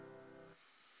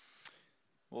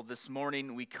Well, this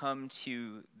morning we come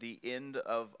to the end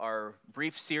of our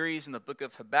brief series in the book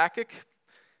of Habakkuk.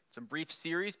 It's a brief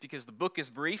series because the book is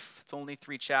brief. It's only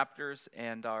 3 chapters,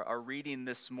 and our reading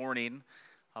this morning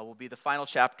will be the final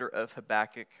chapter of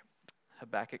Habakkuk,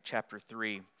 Habakkuk chapter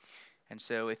 3. And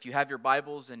so if you have your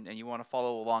Bibles and you want to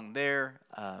follow along there,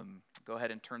 go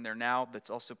ahead and turn there now. That's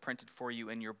also printed for you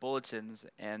in your bulletins.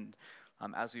 And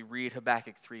as we read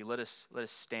Habakkuk 3, let us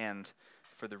stand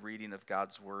for the reading of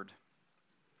God's word.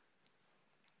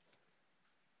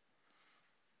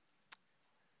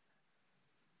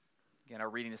 Again, our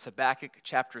reading is Habakkuk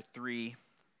chapter 3,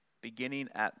 beginning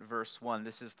at verse 1.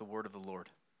 This is the word of the Lord.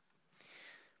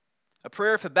 A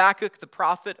prayer of Habakkuk the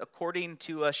prophet according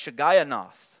to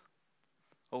Shigionoth.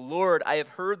 O Lord, I have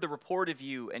heard the report of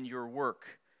you and your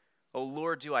work. O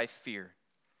Lord, do I fear.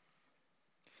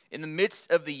 In the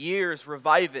midst of the years,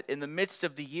 revive it. In the midst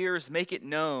of the years, make it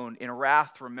known. In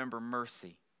wrath, remember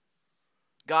mercy.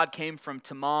 God came from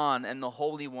Teman, and the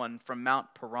Holy One from Mount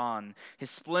Paran.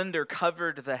 His splendor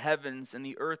covered the heavens, and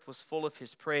the earth was full of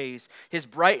his praise. His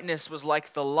brightness was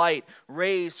like the light.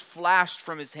 Rays flashed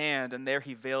from his hand, and there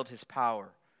he veiled his power.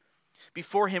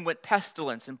 Before him went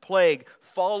pestilence, and plague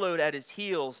followed at his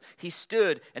heels. He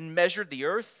stood and measured the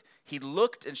earth. He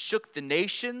looked and shook the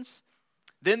nations.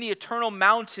 Then the eternal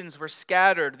mountains were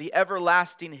scattered. The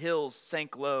everlasting hills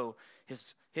sank low.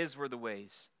 His were the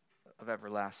ways of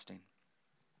everlasting.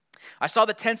 I saw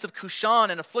the tents of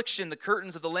Cushan in affliction. The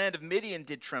curtains of the land of Midian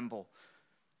did tremble.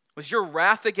 Was your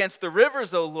wrath against the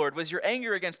rivers, O Lord? Was your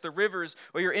anger against the rivers,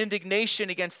 or your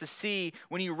indignation against the sea,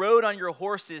 when you rode on your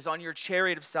horses, on your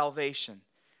chariot of salvation?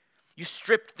 You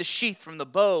stripped the sheath from the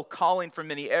bow, calling for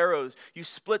many arrows. You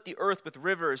split the earth with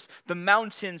rivers. The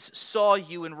mountains saw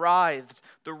you and writhed.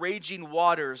 The raging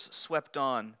waters swept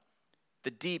on.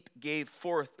 The deep gave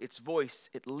forth its voice.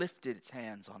 It lifted its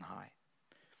hands on high.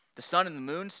 The sun and the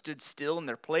moon stood still in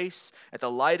their place at the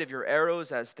light of your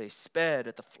arrows as they sped,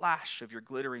 at the flash of your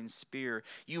glittering spear.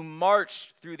 You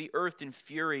marched through the earth in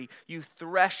fury. You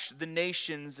threshed the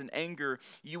nations in anger.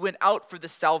 You went out for the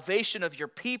salvation of your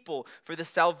people, for the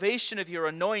salvation of your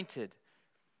anointed.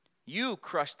 You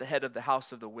crushed the head of the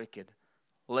house of the wicked,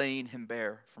 laying him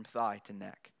bare from thigh to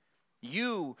neck.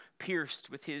 You pierced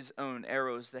with his own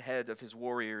arrows the head of his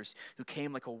warriors, who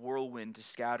came like a whirlwind to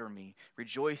scatter me,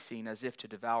 rejoicing as if to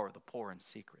devour the poor in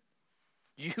secret.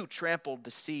 You trampled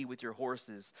the sea with your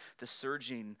horses, the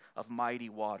surging of mighty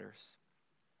waters.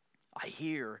 I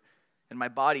hear, and my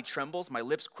body trembles, my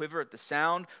lips quiver at the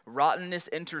sound. Rottenness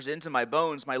enters into my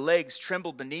bones, my legs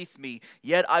tremble beneath me.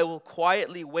 Yet I will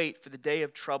quietly wait for the day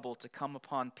of trouble to come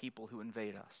upon people who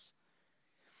invade us.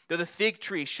 Though the fig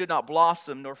tree should not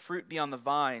blossom, nor fruit be on the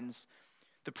vines,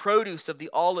 the produce of the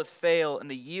olive fail,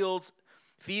 and the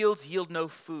fields yield no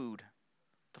food,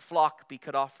 the flock be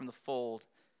cut off from the fold,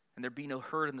 and there be no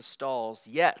herd in the stalls,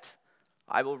 yet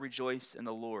I will rejoice in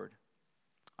the Lord.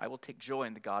 I will take joy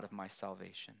in the God of my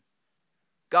salvation.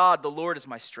 God, the Lord, is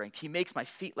my strength. He makes my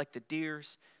feet like the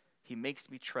deer's. He makes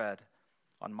me tread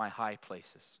on my high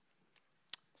places.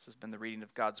 This has been the reading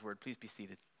of God's word. Please be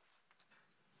seated.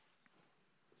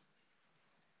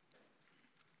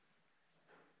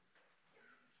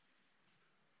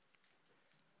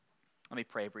 Let me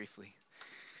pray briefly.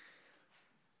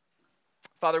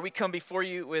 Father, we come before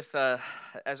you with,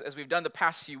 as we've done the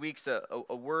past few weeks,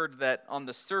 a word that on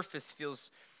the surface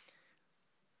feels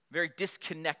very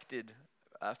disconnected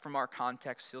from our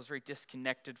context, feels very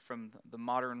disconnected from the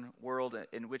modern world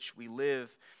in which we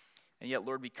live. And yet,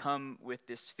 Lord, we come with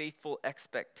this faithful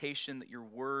expectation that your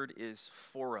word is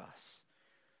for us.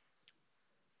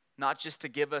 Not just to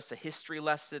give us a history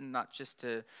lesson, not just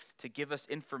to give us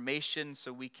information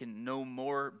so we can know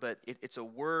more, but it's a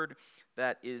word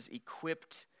that is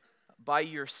equipped by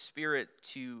your Spirit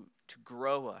to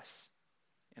grow us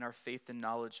in our faith and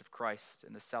knowledge of Christ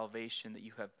and the salvation that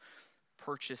you have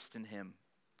purchased in him.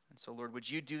 And so, Lord, would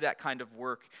you do that kind of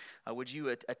work? Would you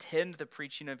attend the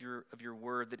preaching of your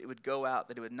word, that it would go out,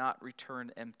 that it would not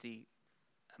return empty?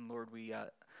 And Lord, we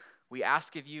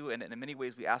ask of you, and in many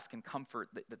ways we ask in comfort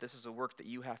that this is a work that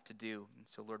you have to do. And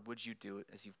so, Lord, would you do it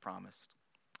as you've promised?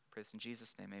 Praise in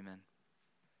Jesus' name, amen.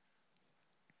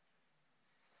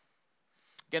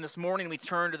 Again, this morning we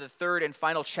turn to the third and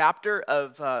final chapter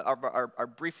of our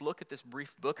brief look at this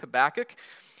brief book, Habakkuk.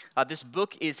 This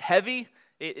book is heavy.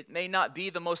 It may not be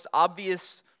the most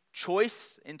obvious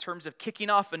choice in terms of kicking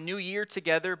off a new year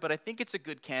together, but I think it's a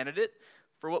good candidate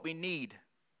for what we need.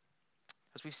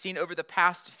 As we've seen over the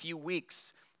past few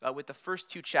weeks with the first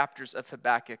 2 chapters of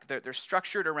Habakkuk, they're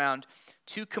structured around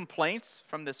 2 complaints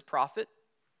from this prophet,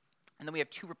 and then we have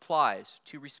 2 replies,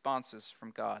 2 responses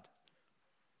from God.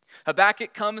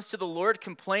 Habakkuk comes to the Lord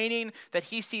complaining that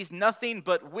he sees nothing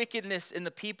but wickedness in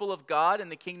the people of God in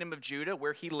the kingdom of Judah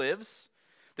where he lives.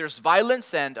 There's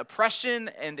violence and oppression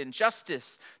and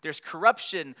injustice. There's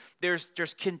corruption.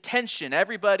 There's contention.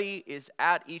 Everybody is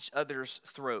at each other's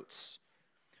throats.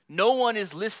 No one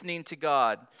is listening to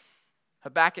God.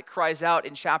 Habakkuk cries out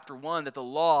in chapter 1 that the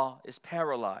law is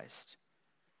paralyzed.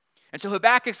 And so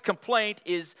Habakkuk's complaint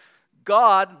is,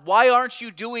 God, why aren't you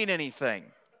doing anything?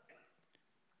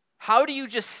 How do you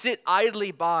just sit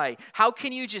idly by? How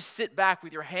can you just sit back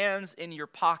with your hands in your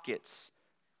pockets?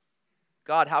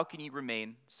 God, how can you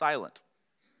remain silent?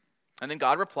 And then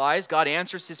God replies, God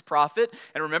answers his prophet.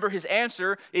 And remember, his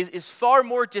answer is far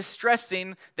more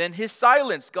distressing than his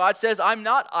silence. God says, I'm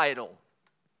not idle.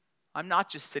 I'm not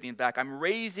just sitting back. I'm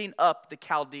raising up the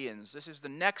Chaldeans. This is the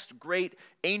next great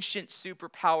ancient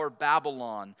superpower,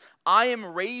 Babylon. I am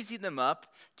raising them up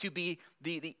to be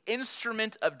the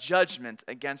instrument of judgment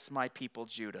against my people,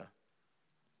 Judah.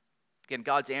 Again,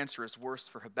 God's answer is worse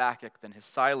for Habakkuk than his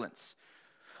silence.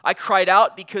 I cried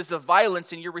out because of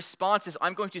violence, and your response is,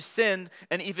 I'm going to send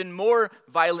an even more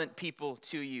violent people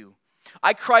to you.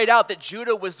 I cried out that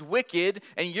Judah was wicked,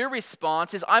 and your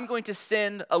response is, I'm going to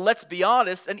send, let's be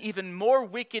honest, an even more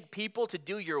wicked people to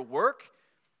do your work.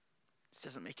 This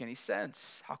doesn't make any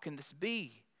sense. How can this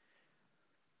be?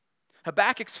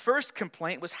 Habakkuk's first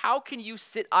complaint was, how can you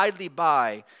sit idly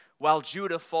by while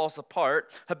Judah falls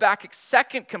apart? Habakkuk's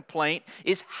second complaint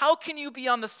is, how can you be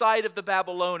on the side of the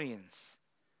Babylonians?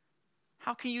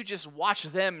 How can you just watch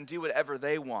them do whatever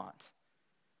they want?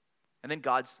 And then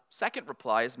God's second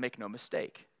reply is, make no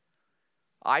mistake.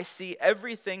 I see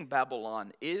everything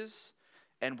Babylon is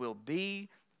and will be,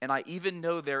 and I even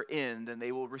know their end, and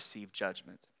they will receive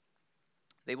judgment.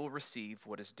 They will receive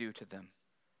what is due to them.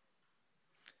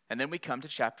 And then we come to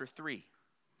chapter 3.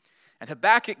 And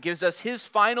Habakkuk gives us his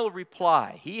final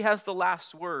reply. He has the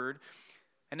last word,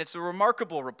 and it's a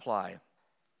remarkable reply.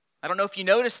 I don't know if you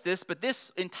noticed this, but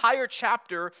this entire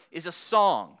chapter is a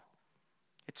song.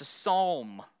 It's a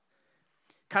psalm.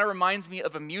 Kind of reminds me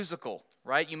of a musical,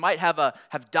 right? You might have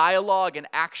dialogue and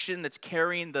action that's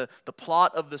carrying the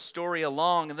plot of the story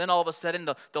along, and then all of a sudden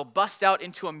they'll bust out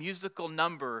into a musical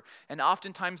number, and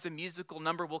oftentimes the musical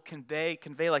number will convey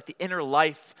like the inner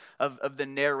life of the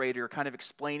narrator, kind of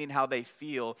explaining how they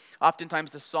feel.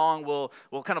 Oftentimes the song will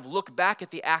kind of look back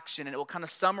at the action, and it will kind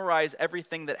of summarize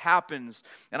everything that happens.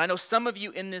 And I know some of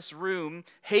you in this room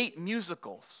hate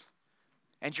musicals,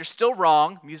 and you're still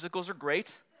wrong. Musicals are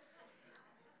great.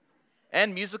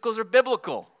 And musicals are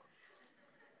biblical,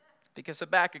 because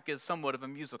Habakkuk is somewhat of a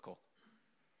musical.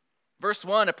 Verse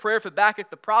 1, a prayer of Habakkuk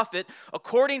the prophet,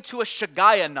 according to a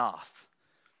Shigionoth.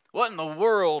 What in the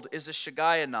world is a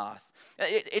Shigionoth?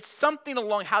 It's something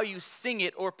along how you sing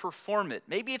it or perform it.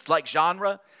 Maybe it's like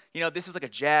genre. This is like a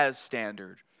jazz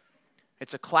standard.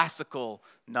 It's a classical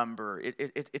number.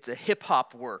 It's a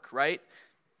hip-hop work, right?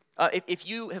 If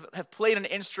you have played an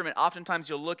instrument, oftentimes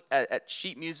you'll look at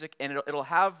sheet music and it'll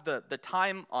have the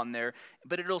time on there,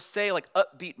 but it'll say like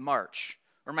upbeat march.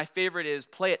 Or my favorite is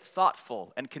play it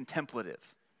thoughtful and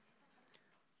contemplative.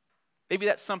 Maybe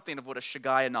that's something of what a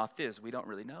Shigionoth is. We don't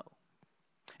really know.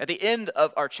 At the end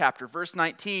of our chapter, verse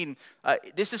 19,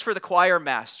 this is for the choir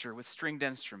master with stringed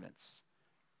instruments.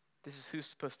 This is who's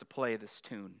supposed to play this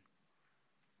tune.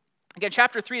 Again,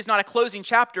 chapter 3 is not a closing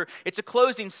chapter, it's a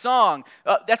closing song.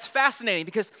 That's fascinating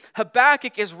because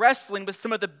Habakkuk is wrestling with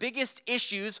some of the biggest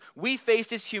issues we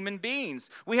face as human beings.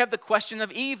 We have the question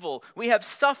of evil, we have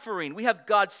suffering, we have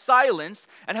God's silence,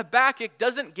 and Habakkuk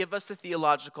doesn't give us a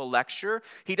theological lecture,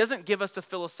 he doesn't give us a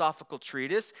philosophical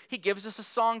treatise, he gives us a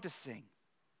song to sing.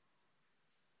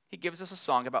 He gives us a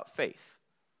song about faith.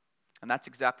 And that's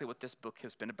exactly what this book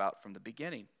has been about from the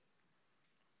beginning.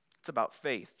 It's about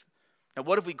faith. Now,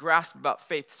 what have we grasped about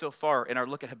faith so far in our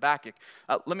look at Habakkuk?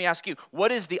 Let me ask you, what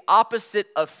is the opposite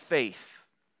of faith?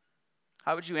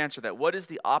 How would you answer that? What is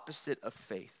the opposite of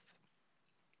faith?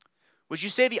 Would you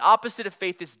say the opposite of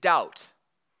faith is doubt?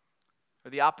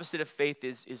 Or the opposite of faith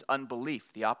is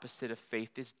unbelief? The opposite of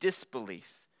faith is disbelief?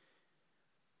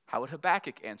 How would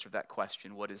Habakkuk answer that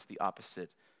question? What is the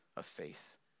opposite of faith?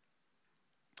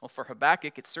 Well, for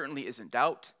Habakkuk, it certainly isn't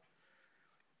doubt.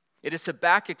 It is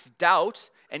Habakkuk's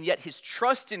doubt and yet his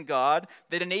trust in God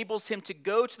that enables him to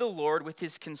go to the Lord with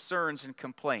his concerns and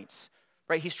complaints.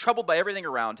 Right? He's troubled by everything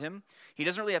around him. He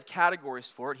doesn't really have categories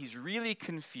for it. He's really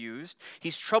confused.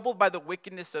 He's troubled by the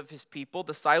wickedness of his people,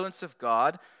 the silence of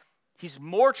God. He's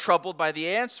more troubled by the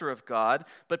answer of God,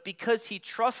 but because he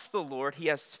trusts the Lord, he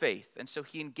has faith. And so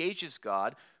he engages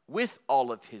God with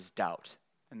all of his doubt.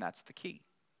 And that's the key.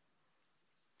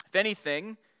 If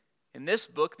anything, in this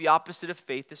book, the opposite of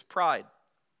faith is pride.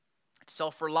 It's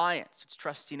self-reliance. It's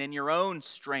trusting in your own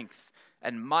strength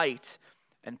and might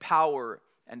and power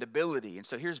and ability. And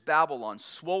so here's Babylon,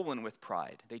 swollen with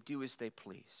pride. They do as they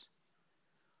please.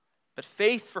 But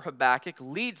faith for Habakkuk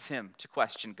leads him to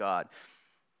question God.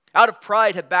 Out of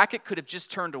pride, Habakkuk could have just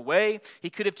turned away. He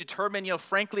could have determined,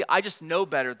 frankly, I just know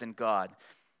better than God.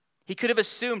 He could have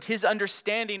assumed his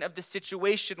understanding of the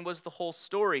situation was the whole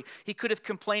story. He could have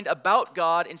complained about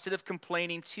God instead of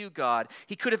complaining to God.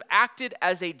 He could have acted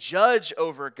as a judge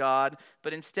over God,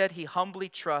 but instead he humbly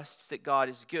trusts that God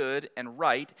is good and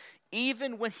right,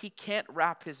 even when he can't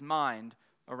wrap his mind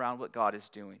around what God is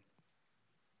doing.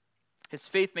 His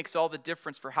faith makes all the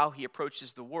difference for how he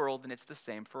approaches the world, and it's the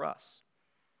same for us.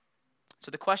 So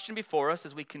the question before us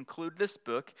as we conclude this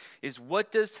book is,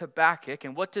 what does Habakkuk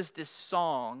and what does this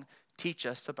song teach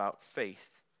us about faith?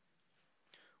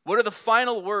 What are the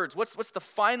final words? What's the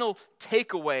final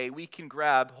takeaway we can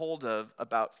grab hold of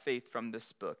about faith from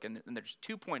this book? And there's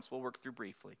 2 points we'll work through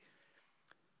briefly.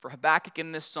 For Habakkuk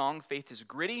in this song, faith is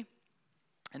gritty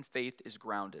and faith is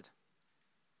grounded.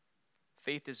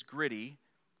 Faith is gritty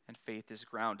and faith is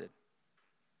grounded.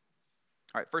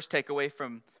 All right, first takeaway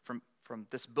from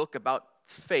this book about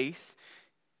faith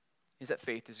is that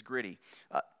faith is gritty.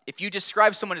 If you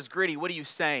describe someone as gritty, what are you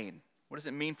saying? What does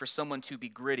it mean for someone to be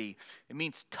gritty? It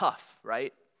means tough,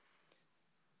 right?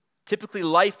 Typically,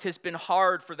 life has been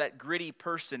hard for that gritty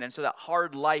person, and so that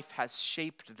hard life has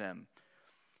shaped them.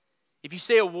 If you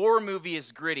say a war movie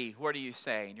is gritty, what are you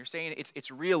saying? You're saying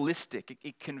it's realistic.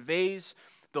 It conveys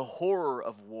the horror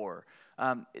of war.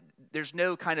 There's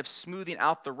no kind of smoothing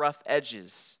out the rough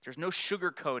edges. There's no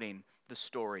sugarcoating the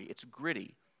story. It's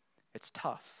gritty. It's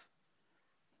tough.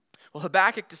 Well,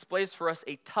 Habakkuk displays for us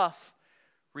a tough,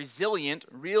 resilient,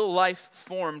 real-life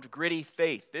formed, gritty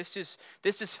faith. This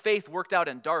is faith worked out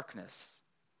in darkness.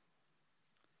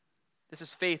 This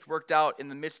is faith worked out in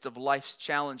the midst of life's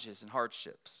challenges and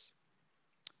hardships.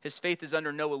 His faith is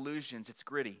under no illusions. It's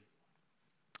gritty.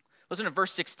 Listen to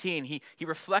verse 16. He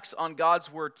reflects on God's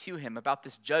word to him about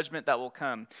this judgment that will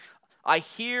come. I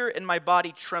hear and my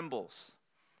body trembles.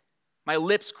 My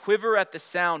lips quiver at the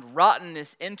sound.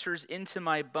 Rottenness enters into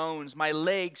my bones. My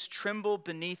legs tremble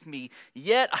beneath me.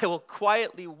 Yet I will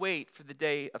quietly wait for the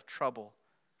day of trouble.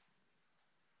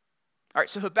 All right,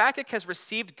 so Habakkuk has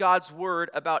received God's word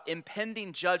about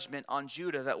impending judgment on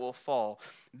Judah that will fall.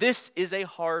 This is a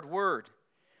hard word.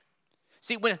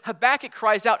 See, when Habakkuk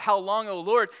cries out, how long, O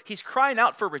Lord, he's crying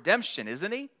out for redemption,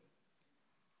 isn't he?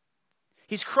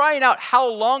 He's crying out, how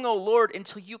long, O Lord,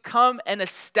 until you come and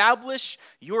establish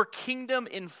your kingdom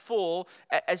in full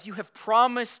as you have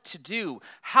promised to do?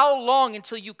 How long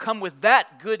until you come with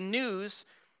that good news?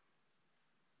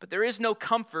 But there is no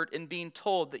comfort in being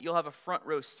told that you'll have a front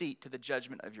row seat to the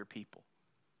judgment of your people.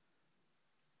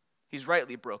 He's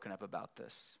rightly broken up about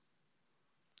this.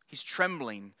 He's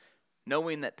trembling,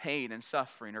 knowing that pain and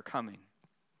suffering are coming.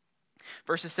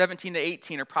 Verses 17 to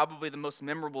 18 are probably the most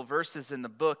memorable verses in the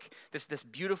book. This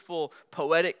beautiful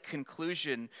poetic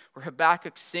conclusion where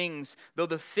Habakkuk sings, though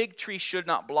the fig tree should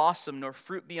not blossom, nor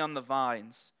fruit be on the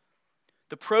vines,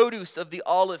 the produce of the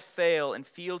olive fail, and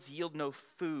fields yield no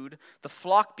food, the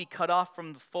flock be cut off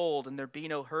from the fold, and there be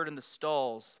no herd in the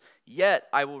stalls, yet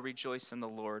I will rejoice in the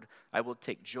Lord. I will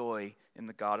take joy in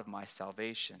the God of my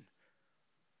salvation.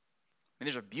 And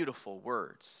these are beautiful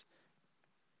words,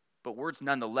 but words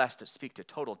nonetheless that speak to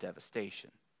total devastation.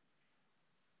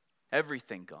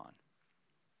 Everything gone.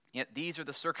 Yet these are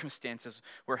the circumstances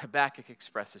where Habakkuk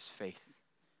expresses faith.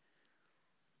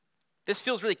 This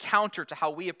feels really counter to how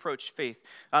we approach faith.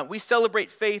 We celebrate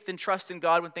faith and trust in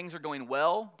God when things are going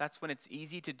well. That's when it's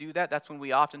easy to do that. That's when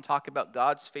we often talk about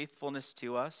God's faithfulness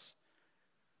to us.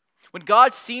 When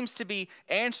God seems to be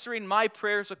answering my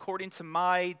prayers according to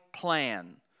my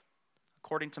plan,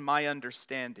 according to my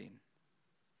understanding.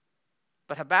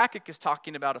 But Habakkuk is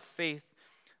talking about a faith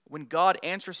when God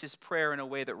answers his prayer in a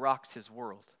way that rocks his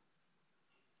world.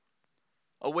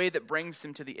 A way that brings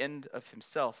him to the end of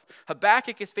himself.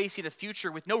 Habakkuk is facing a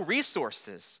future with no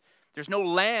resources. There's no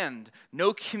land,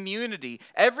 no community.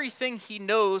 Everything he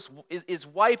knows is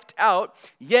wiped out.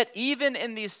 Yet even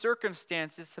in these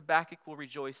circumstances, Habakkuk will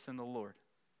rejoice in the Lord.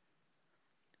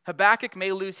 Habakkuk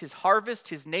may lose his harvest,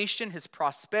 his nation, his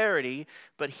prosperity,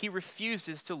 but he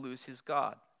refuses to lose his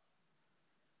God.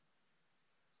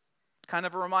 Kind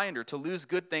of a reminder, to lose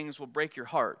good things will break your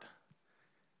heart.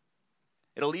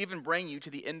 It'll even bring you to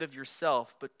the end of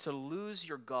yourself, but to lose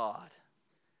your God,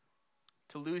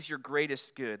 to lose your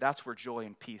greatest good, that's where joy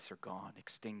and peace are gone,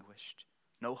 extinguished.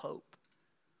 No hope.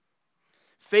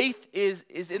 Faith is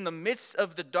in the midst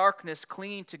of the darkness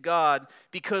clinging to God,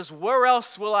 because where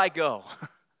else will I go?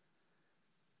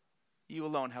 You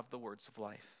alone have the words of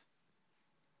life.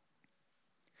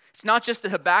 It's not just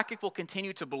that Habakkuk will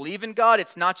continue to believe in God.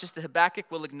 It's not just that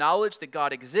Habakkuk will acknowledge that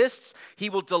God exists. He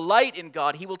will delight in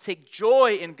God. He will take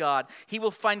joy in God. He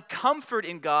will find comfort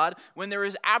in God when there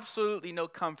is absolutely no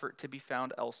comfort to be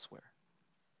found elsewhere.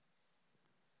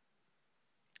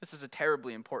 This is a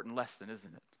terribly important lesson,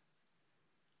 isn't it?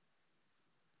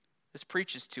 This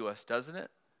preaches to us, doesn't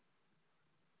it?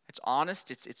 It's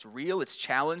honest, it's real, it's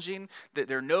challenging. That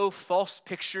there are no false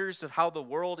pictures of how the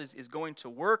world is going to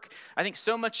work. I think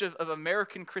so much of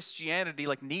American Christianity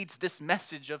needs this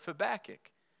message of Habakkuk.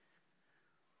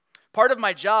 Part of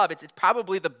my job, it's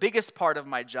probably the biggest part of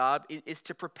my job, is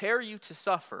to prepare you to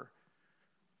suffer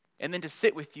and then to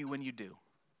sit with you when you do.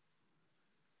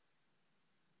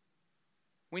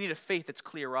 We need a faith that's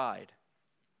clear-eyed.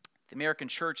 The American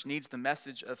church needs the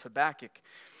message of Habakkuk.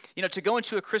 To go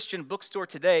into a Christian bookstore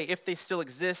today, if they still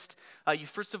exist, you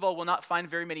first of all will not find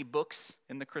very many books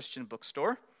in the Christian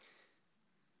bookstore.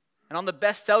 And on the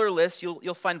bestseller list,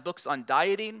 you'll find books on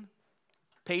dieting,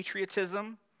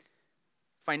 patriotism,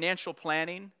 financial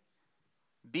planning,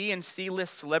 B and C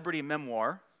list celebrity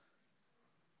memoir,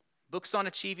 books on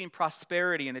achieving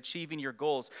prosperity and achieving your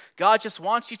goals. God just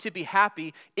wants you to be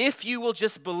happy if you will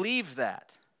just believe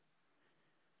that.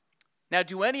 Now,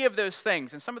 do any of those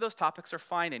things, and some of those topics are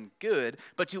fine and good,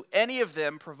 but do any of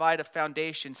them provide a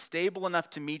foundation stable enough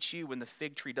to meet you when the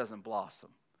fig tree doesn't blossom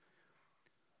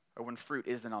or when fruit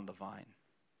isn't on the vine?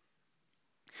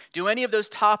 Do any of those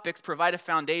topics provide a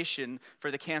foundation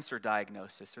for the cancer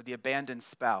diagnosis or the abandoned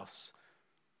spouse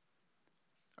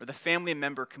or the family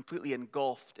member completely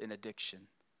engulfed in addiction,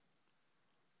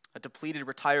 a depleted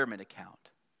retirement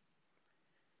account?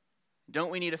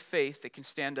 Don't we need a faith that can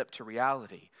stand up to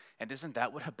reality? And isn't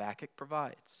that what Habakkuk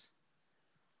provides?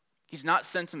 He's not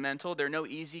sentimental. There are no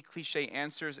easy, cliche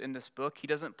answers in this book. He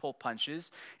doesn't pull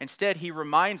punches. Instead, he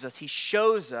reminds us, he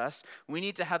shows us we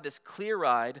need to have this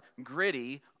clear-eyed,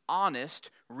 gritty, honest,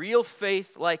 real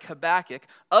faith like Habakkuk.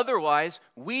 Otherwise,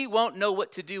 we won't know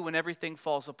what to do when everything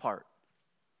falls apart.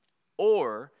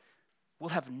 Or we'll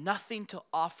have nothing to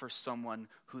offer someone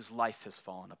whose life has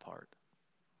fallen apart.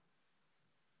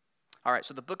 All right,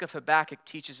 so the book of Habakkuk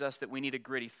teaches us that we need a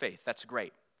gritty faith. That's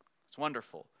great. It's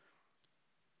wonderful.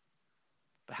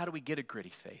 But how do we get a gritty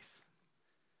faith?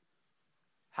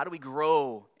 How do we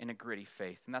grow in a gritty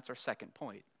faith? And that's our second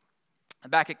point.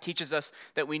 Habakkuk teaches us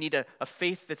that we need a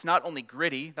faith that's not only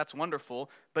gritty, that's wonderful,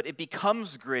 but it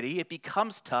becomes gritty, it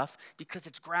becomes tough because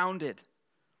it's grounded.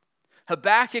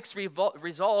 Habakkuk's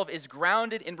resolve is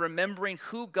grounded in remembering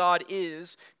who God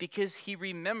is because he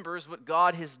remembers what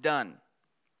God has done.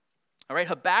 All right,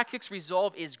 Habakkuk's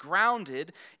resolve is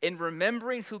grounded in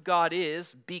remembering who God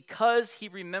is because he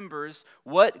remembers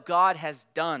what God has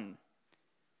done.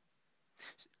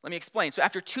 Let me explain. So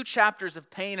after 2 chapters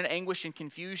of pain and anguish and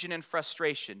confusion and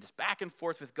frustration, this back and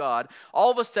forth with God,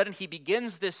 all of a sudden he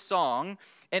begins this song,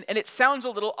 and it sounds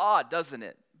a little odd, doesn't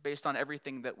it, based on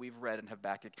everything that we've read in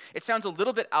Habakkuk. It sounds a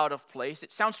little bit out of place.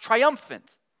 It sounds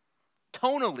triumphant.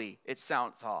 Tonally, it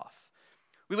sounds off.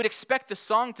 We would expect the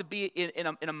song to be in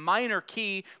a minor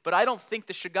key, but I don't think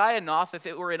the Shagayanoth, if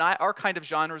it were in our kind of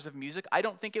genres of music, I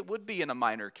don't think it would be in a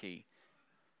minor key.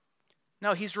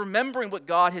 No, he's remembering what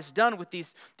God has done with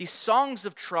these songs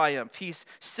of triumph. He's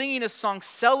singing a song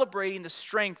celebrating the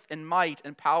strength and might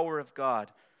and power of God.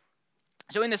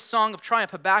 So in this song of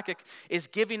triumph, Habakkuk is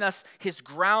giving us his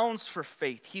grounds for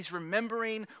faith. He's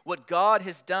remembering what God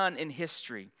has done in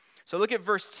history. So look at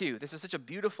verse 2. This is such a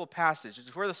beautiful passage.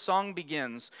 It's where the song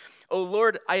begins. O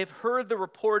Lord, I have heard the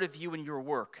report of you and your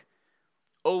work.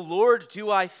 O Lord,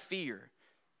 do I fear?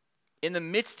 In the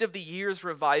midst of the years,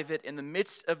 revive it. In the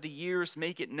midst of the years,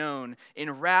 make it known.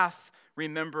 In wrath,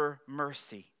 remember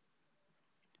mercy.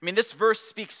 I mean, this verse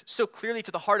speaks so clearly to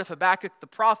the heart of Habakkuk the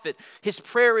prophet. His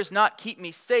prayer is not keep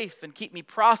me safe and keep me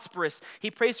prosperous.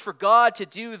 He prays for God to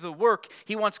do the work.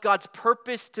 He wants God's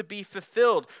purpose to be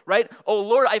fulfilled, right? Oh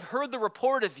Lord, I've heard the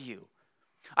report of you.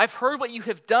 I've heard what you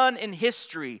have done in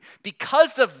history.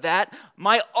 Because of that,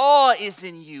 my awe is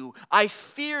in you. I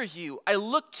fear you. I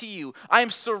look to you. I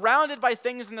am surrounded by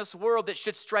things in this world that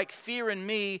should strike fear in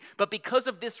me. But because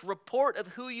of this report of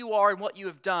who you are and what you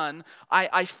have done,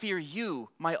 I fear you.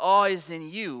 My awe is in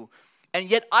you. And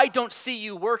yet I don't see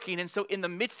you working. And so in the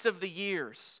midst of the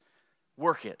years,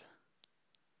 work it.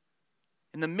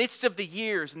 In the midst of the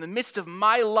years, in the midst of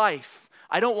my life,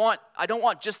 I don't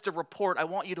want just a report. I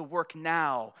want you to work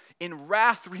now. In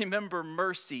wrath, remember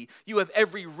mercy. You have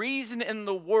every reason in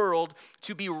the world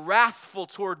to be wrathful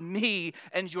toward me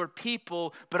and your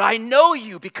people, but I know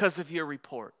you because of your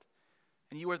report.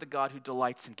 And you are the God who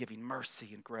delights in giving mercy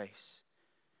and grace.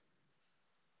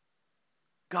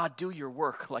 God, do your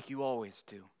work like you always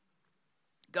do.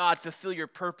 God, fulfill your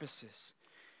purposes.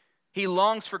 He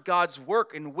longs for God's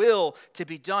work and will to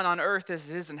be done on earth as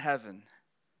it is in heaven.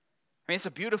 I mean, it's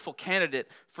a beautiful candidate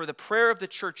for the prayer of the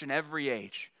church in every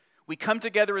age. We come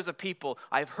together as a people.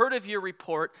 I've heard of your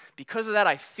report. Because of that,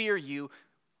 I fear you.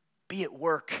 Be at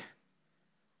work.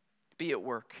 Be at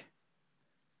work.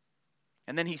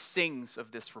 And then he sings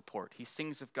of this report. He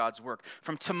sings of God's work.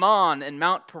 From Teman and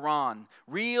Mount Paran,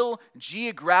 real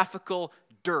geographical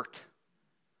dirt.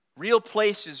 Real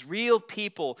places, real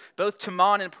people. Both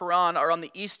Teman and Paran are on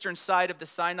the eastern side of the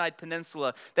Sinai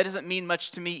Peninsula. That doesn't mean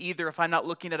much to me either if I'm not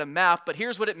looking at a map, but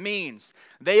here's what it means.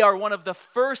 They are one of the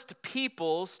first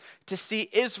peoples to see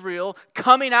Israel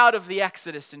coming out of the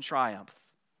Exodus in triumph.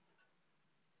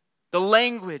 The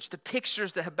language, the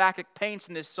pictures that Habakkuk paints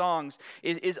in his songs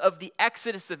is of the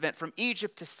Exodus event from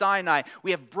Egypt to Sinai.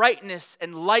 We have brightness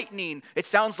and lightning. It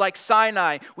sounds like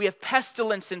Sinai. We have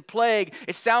pestilence and plague.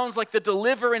 It sounds like the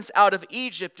deliverance out of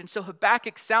Egypt. And so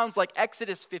Habakkuk sounds like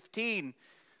Exodus 15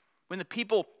 when the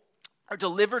people are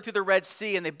delivered through the Red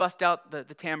Sea and they bust out the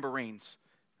tambourines.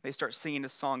 They start singing a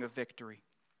song of victory.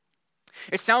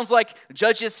 It sounds like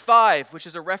Judges 5, which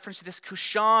is a reference to this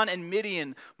Cushan and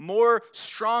Midian, more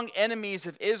strong enemies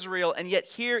of Israel, and yet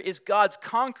here is God's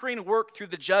conquering work through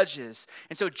the judges.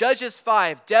 And so Judges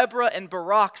 5, Deborah and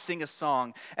Barak sing a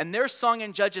song, and their song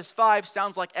in Judges 5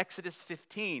 sounds like Exodus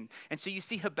 15. And so you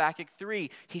see Habakkuk 3,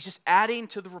 he's just adding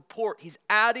to the report, he's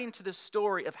adding to the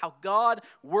story of how God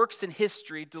works in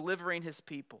history delivering his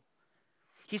people.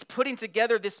 He's putting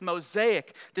together this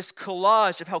mosaic, this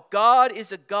collage of how God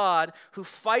is a God who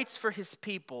fights for his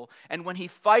people, and when he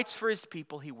fights for his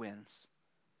people, he wins.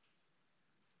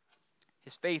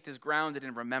 His faith is grounded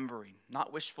in remembering,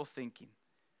 not wishful thinking,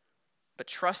 but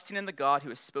trusting in the God who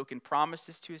has spoken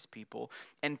promises to his people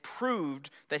and proved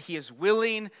that he is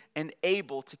willing and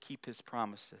able to keep his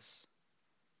promises.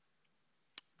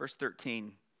 Verse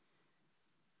 13,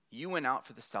 you went out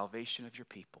for the salvation of your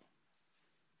people,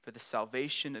 for the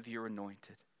salvation of your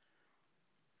anointed.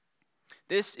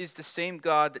 This is the same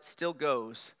God that still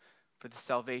goes for the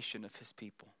salvation of his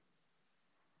people.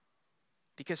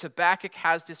 Because Habakkuk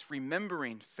has this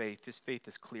remembering faith, his faith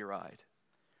is clear-eyed.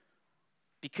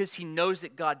 Because he knows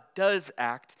that God does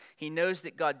act, he knows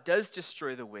that God does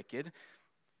destroy the wicked,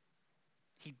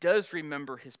 he does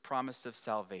remember his promise of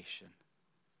salvation.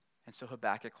 And so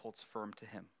Habakkuk holds firm to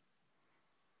him.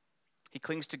 He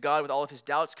clings to God with all of his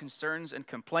doubts, concerns, and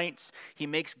complaints. He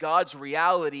makes God's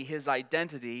reality his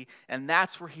identity, and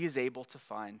that's where he is able to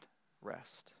find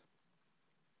rest.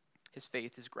 His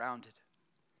faith is grounded.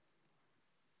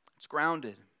 It's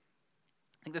grounded.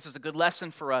 I think this is a good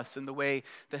lesson for us in the way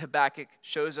that Habakkuk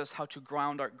shows us how to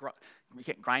ground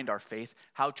our faith,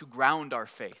 how to ground our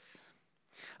faith.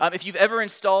 If you've ever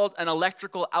installed an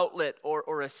electrical outlet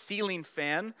or a ceiling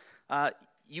fan,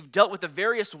 you've dealt with the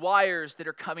various wires that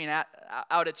are coming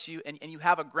out at you, and you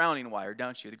have a grounding wire,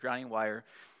 don't you? The grounding wire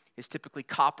is typically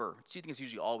copper. So you think it's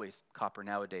usually always copper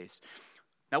nowadays.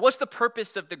 Now, what's the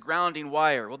purpose of the grounding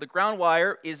wire? Well, the ground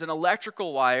wire is an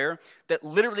electrical wire that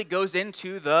literally goes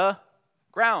into the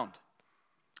ground.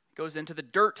 It goes into the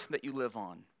dirt that you live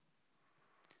on.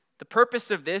 The purpose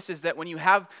of this is that when you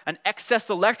have an excess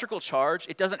electrical charge,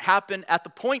 it doesn't happen at the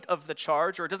point of the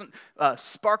charge, or it doesn't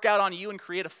spark out on you and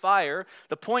create a fire.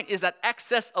 The point is that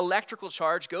excess electrical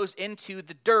charge goes into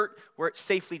the dirt where it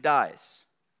safely dies.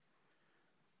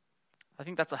 I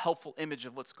think that's a helpful image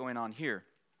of what's going on here.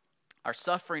 Our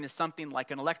suffering is something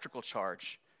like an electrical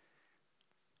charge.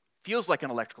 Feels like an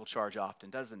electrical charge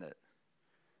often, doesn't it?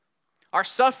 Our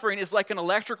suffering is like an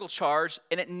electrical charge,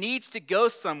 and it needs to go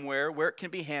somewhere where it can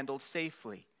be handled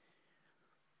safely.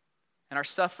 And our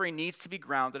suffering needs to be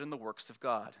grounded in the works of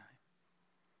God.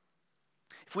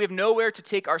 If we have nowhere to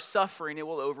take our suffering, it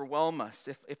will overwhelm us.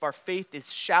 If our faith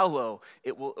is shallow,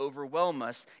 it will overwhelm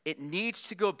us. It needs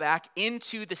to go back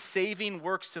into the saving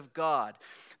works of God.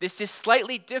 This is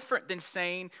slightly different than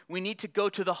saying we need to go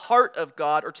to the heart of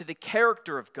God or to the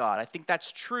character of God. I think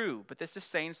that's true, but this is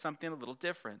saying something a little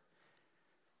different.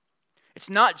 It's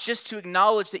not just to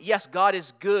acknowledge that, yes, God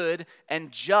is good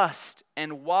and just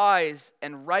and wise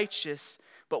and righteous,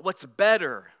 but what's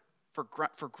better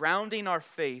for grounding our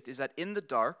faith is that in the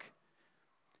dark,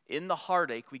 in the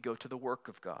heartache, we go to the work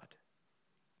of God.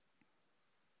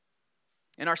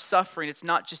 In our suffering, it's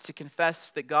not just to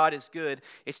confess that God is good,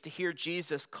 it's to hear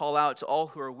Jesus call out to all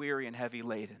who are weary and heavy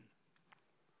laden.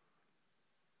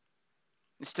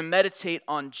 It's to meditate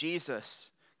on Jesus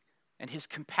and his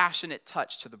compassionate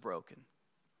touch to the broken.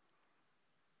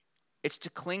 It's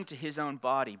to cling to his own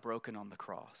body broken on the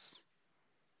cross.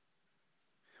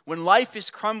 When life is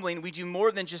crumbling, we do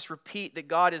more than just repeat that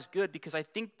God is good, because I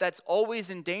think that's always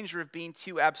in danger of being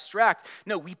too abstract.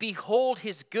 No, we behold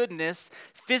his goodness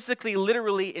physically,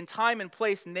 literally, in time and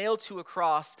place, nailed to a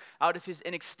cross out of his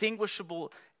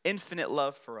inextinguishable, infinite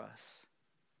love for us.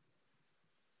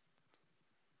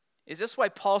 Is this why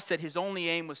Paul said his only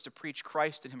aim was to preach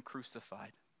Christ and him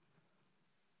crucified?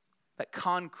 That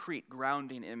concrete,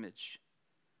 grounding image.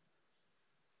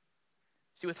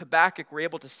 See, with Habakkuk, we're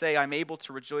able to say, I'm able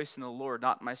to rejoice in the Lord,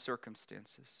 not in my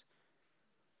circumstances.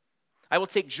 I will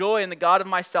take joy in the God of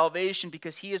my salvation,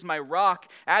 because he is my rock,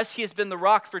 as he has been the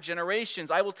rock for generations.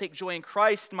 I will take joy in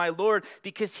Christ, my Lord,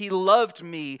 because he loved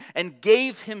me and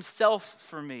gave himself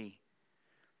for me.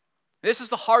 This is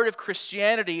the heart of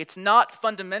Christianity. It's not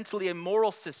fundamentally a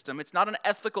moral system. It's not an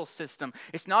ethical system.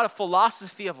 It's not a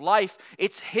philosophy of life.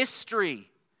 It's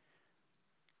history.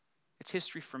 It's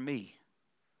history for me.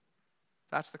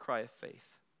 That's the cry of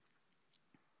faith.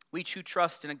 We too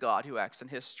trust in a God who acts in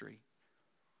history.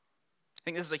 I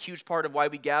think this is a huge part of why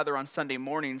we gather on Sunday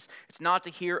mornings. It's not to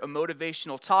hear a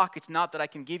motivational talk. It's not that I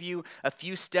can give you a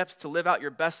few steps to live out your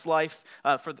best life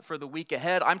for the week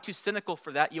ahead. I'm too cynical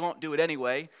for that. You won't do it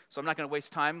anyway, so I'm not going to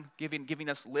waste time giving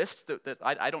us lists that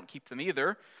I don't keep them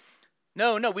either.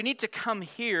 No, we need to come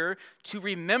here to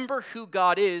remember who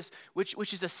God is,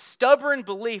 which is a stubborn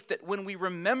belief that when we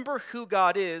remember who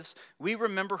God is, we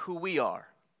remember who we are.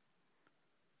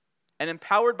 And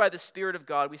empowered by the Spirit of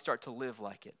God, we start to live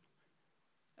like it,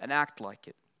 and act like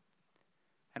it,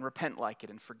 and repent like it,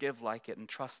 and forgive like it, and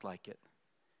trust like it.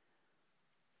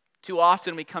 Too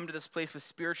often we come to this place with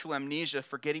spiritual amnesia,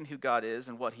 forgetting who God is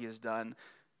and what he has done,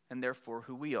 and therefore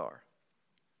who we are.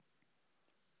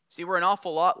 See, we're an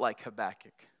awful lot like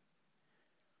Habakkuk.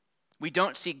 We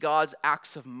don't see God's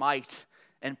acts of might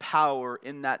and power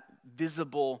in that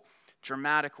visible,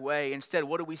 dramatic way. Instead,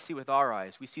 what do we see with our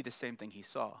eyes? We see the same thing he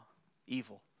saw: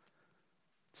 evil,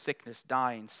 sickness,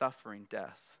 dying, suffering,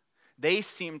 death. They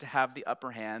seem to have the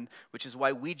upper hand, which is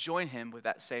why we join him with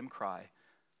that same cry,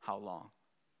 how long?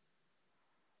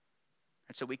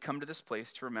 And so we come to this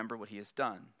place to remember what he has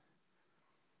done.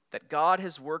 That God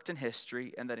has worked in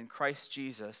history, and that in Christ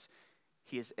Jesus,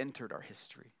 he has entered our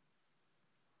history.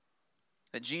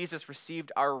 That Jesus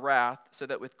received our wrath so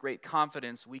that with great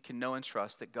confidence we can know and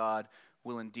trust that God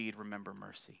will indeed remember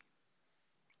mercy.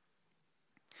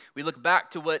 We look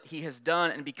back to what he has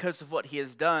done, and because of what he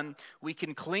has done, we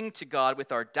can cling to God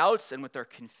with our doubts and with our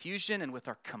confusion and with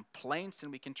our complaints,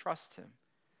 and we can trust him,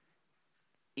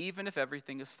 even if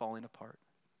everything is falling apart.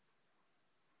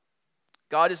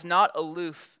 God is not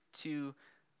aloof to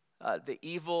the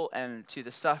evil and to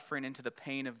the suffering and to the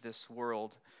pain of this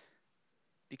world,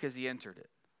 because he entered it.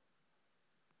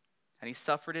 And he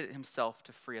suffered it himself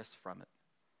to free us from it.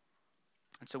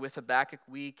 And so with Habakkuk,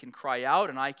 we can cry out,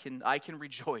 and I can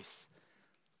rejoice.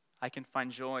 I can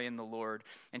find joy in the Lord.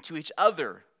 And to each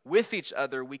other, with each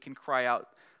other, we can cry out,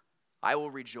 I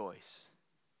will rejoice,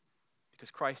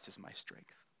 because Christ is my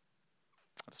strength.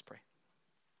 Let us pray.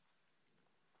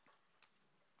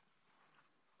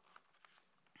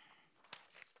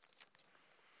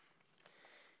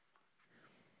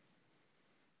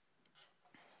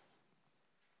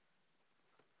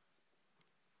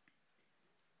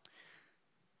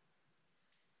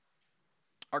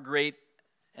 Our great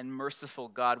and merciful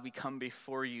God, we come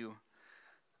before you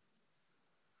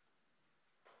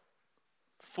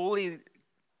fully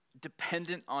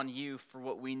dependent on you for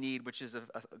what we need, which is a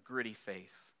gritty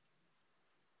faith.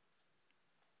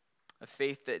 A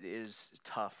faith that is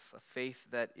tough, a faith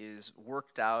that is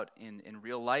worked out in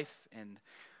real life, and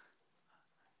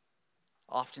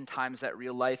oftentimes that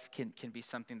real life can be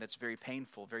something that's very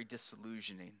painful, very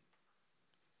disillusioning.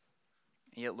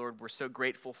 And yet, Lord, we're so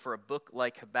grateful for a book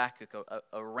like Habakkuk,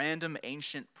 a random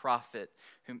ancient prophet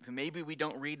who maybe we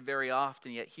don't read very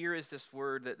often, yet here is this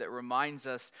word that reminds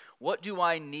us, what do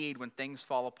I need when things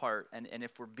fall apart? And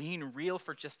if we're being real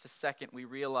for just a second, we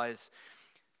realize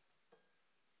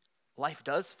life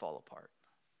does fall apart.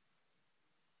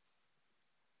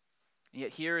 And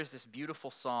yet here is this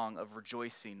beautiful song of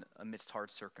rejoicing amidst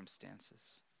hard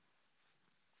circumstances.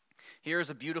 Here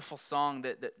is a beautiful song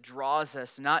that draws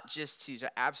us not just to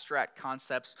abstract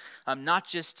concepts, not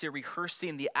just to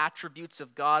rehearsing the attributes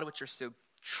of God, which are so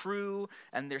true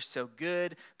and they're so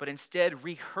good, but instead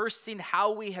rehearsing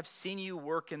how we have seen you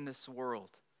work in this world,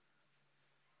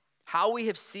 how we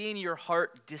have seen your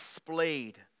heart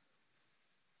displayed.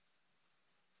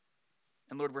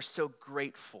 And Lord, we're so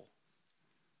grateful.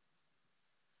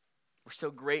 We're so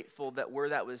grateful that where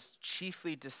that was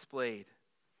chiefly displayed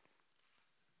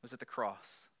was at the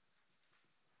cross.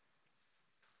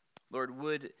 Lord,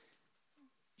 would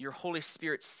your Holy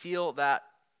Spirit seal that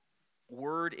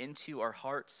word into our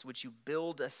hearts? Would you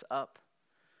build us up?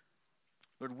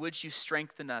 Lord, would you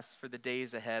strengthen us for the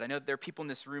days ahead? I know there are people in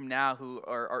this room now who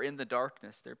are in the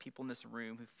darkness. There are people in this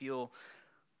room who feel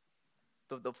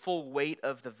the full weight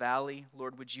of the valley.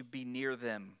 Lord, would you be near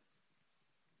them?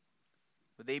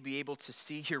 Would they be able to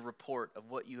see your report of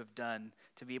what you have done,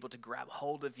 to be able to grab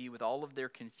hold of you with all of their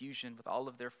confusion, with all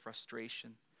of their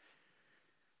frustration?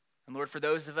 And Lord, for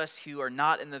those of us who are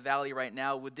not in the valley right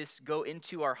now, would this go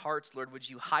into our hearts? Lord, would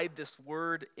you hide this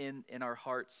word in our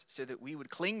hearts so that we would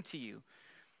cling to you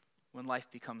when life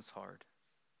becomes hard?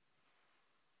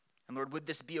 And Lord, would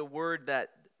this be a word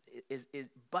that is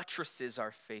buttresses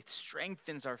our faith,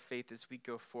 strengthens our faith as we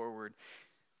go forward?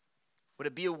 Would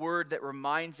it be a word that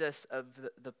reminds us of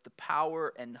the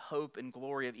power and hope and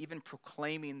glory of even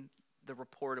proclaiming the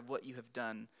report of what you have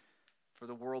done for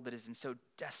the world that is in such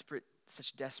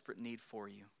desperate need for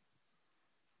you?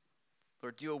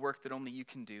 Lord, do a work that only you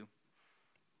can do.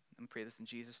 And we pray this in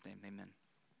Jesus' name, amen.